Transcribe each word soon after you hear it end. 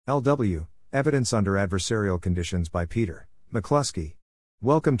LW, Evidence Under Adversarial Conditions by PeterMcCluskey.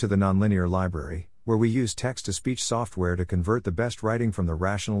 Welcome to the Nonlinear Library, where we use text-to-speech software to convert the best writing from the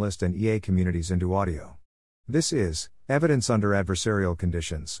rationalist and EA communities into audio. This is Evidence Under Adversarial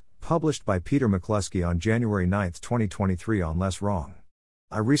Conditions, published by PeterMcCluskey on January 9, 2023 on Less Wrong.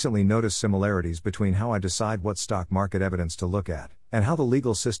 I recently noticed similarities between how I decide what stock market evidence to look at, and how the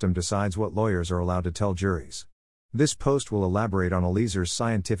legal system decides what lawyers are allowed to tell juries. This post will elaborate on Eliezer's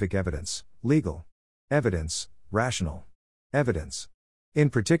scientific evidence, legal evidence, rational evidence. In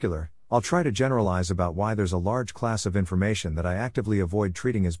particular, I'll try to generalize about why there's a large class of information that I actively avoid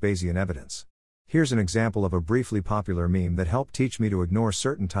treating as Bayesian evidence. Here's an example of a briefly popular meme that helped teach me to ignore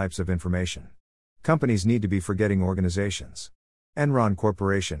certain types of information. Companies need to be forgetting organizations. Enron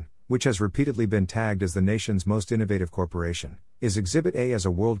Corporation, which has repeatedly been tagged as the nation's most innovative corporation, is Exhibit A as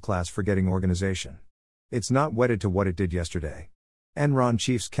a world-class forgetting organization. It's not wedded to what it did yesterday. Enron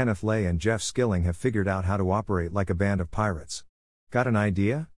chiefs Kenneth Lay and Jeff Skilling have figured out how to operate like a band of pirates. Got an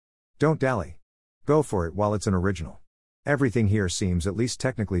idea? Don't dally. Go for it while it's an original. Everything here seems at least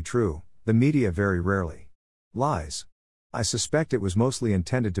technically true, the media very rarely lies. I suspect it was mostly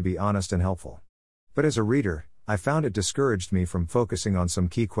intended to be honest and helpful. But as a reader, I found it discouraged me from focusing on some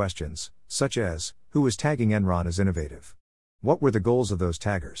key questions, such as, who was tagging Enron as innovative? What were the goals of those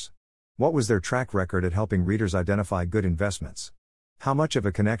taggers? What was their track record at helping readers identify good investments? How much of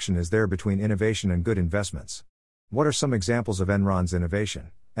a connection is there between innovation and good investments? What are some examples of Enron's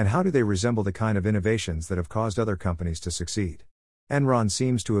innovation, and how do they resemble the kind of innovations that have caused other companies to succeed? Enron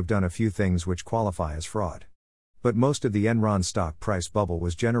seems to have done a few things which qualify as fraud. But most of the Enron stock price bubble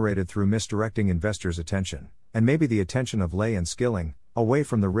was generated through misdirecting investors' attention, and maybe the attention of Lay and Skilling, away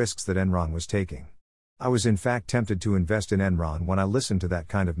from the risks that Enron was taking. I was in fact tempted to invest in Enron when I listened to that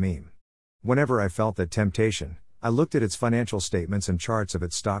kind of meme. Whenever I felt that temptation, I looked at its financial statements and charts of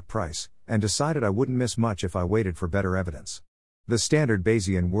its stock price, and decided I wouldn't miss much if I waited for better evidence. The standard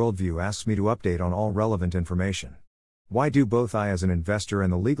Bayesian worldview asks me to update on all relevant information. Why do both I as an investor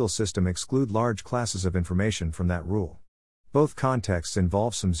and the legal system exclude large classes of information from that rule? Both contexts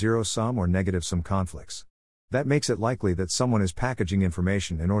involve some zero-sum or negative-sum conflicts. That makes it likely that someone is packaging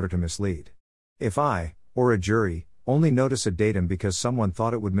information in order to mislead. If I, or a jury, only notice a datum because someone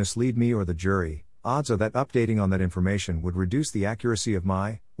thought it would mislead me or the jury, odds are that updating on that information would reduce the accuracy of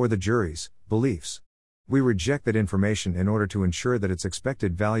my, or the jury's, beliefs. We reject that information in order to ensure that its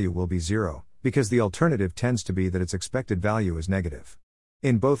expected value will be zero, because the alternative tends to be that its expected value is negative.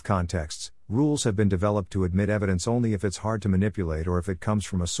 In both contexts, rules have been developed to admit evidence only if it's hard to manipulate or if it comes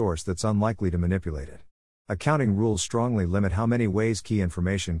from a source that's unlikely to manipulate it. Accounting rules strongly limit how many ways key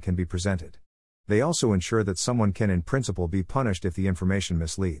information can be presented. They also ensure that someone can in principle be punished if the information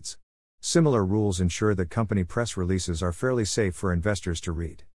misleads. Similar rules ensure that company press releases are fairly safe for investors to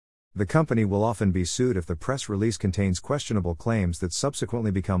read. The company will often be sued if the press release contains questionable claims that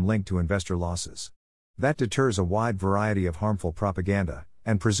subsequently become linked to investor losses. That deters a wide variety of harmful propaganda,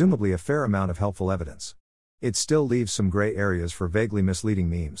 and presumably a fair amount of helpful evidence. It still leaves some gray areas for vaguely misleading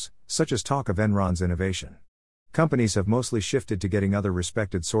memes, such as talk of Enron's innovation. Companies have mostly shifted to getting other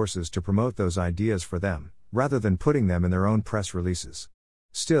respected sources to promote those ideas for them, rather than putting them in their own press releases.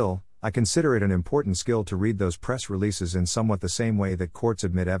 Still, I consider it an important skill to read those press releases in somewhat the same way that courts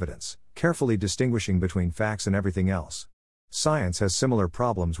admit evidence, carefully distinguishing between facts and everything else. Science has similar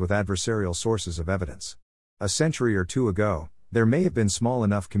problems with adversarial sources of evidence. A century or two ago, there may have been small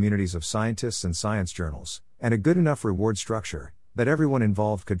enough communities of scientists and science journals, and a good enough reward structure, that everyone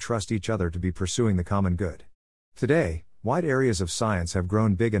involved could trust each other to be pursuing the common good. Today, wide areas of science have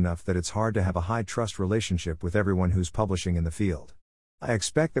grown big enough that it's hard to have a high trust relationship with everyone who's publishing in the field. I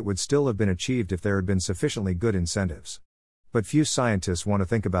expect that would still have been achieved if there had been sufficiently good incentives. But few scientists want to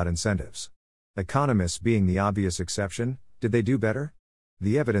think about incentives. Economists being the obvious exception, did they do better?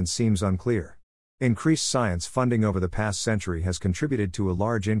 The evidence seems unclear. Increased science funding over the past century has contributed to a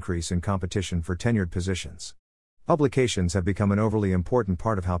large increase in competition for tenured positions. Publications have become an overly important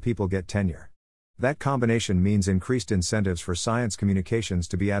part of how people get tenure. That combination means increased incentives for science communications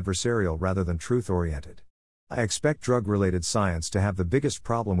to be adversarial rather than truth-oriented. I expect drug-related science to have the biggest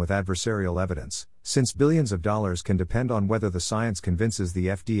problem with adversarial evidence, since billions of dollars can depend on whether the science convinces the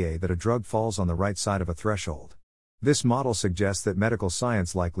FDA that a drug falls on the right side of a threshold. This model suggests that medical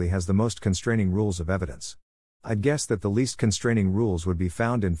science likely has the most constraining rules of evidence. I'd guess that the least constraining rules would be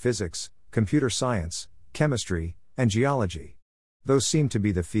found in physics, computer science, chemistry, and geology. Those seem to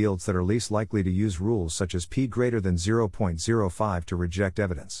be the fields that are least likely to use rules such as p greater than 0.05 to reject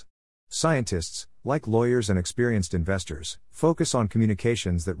evidence. Scientists, like lawyers and experienced investors, focus on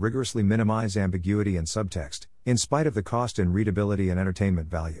communications that rigorously minimize ambiguity and subtext, in spite of the cost in readability and entertainment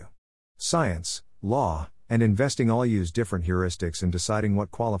value. Science, law, and investing all use different heuristics in deciding what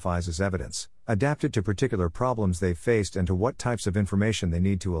qualifies as evidence, adapted to particular problems they've faced and to what types of information they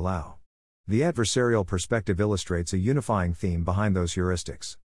need to allow. The adversarial perspective illustrates a unifying theme behind those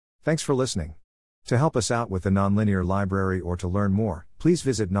heuristics. Thanks for listening. To help us out with the Nonlinear Library or to learn more, please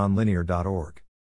visit nonlinear.org.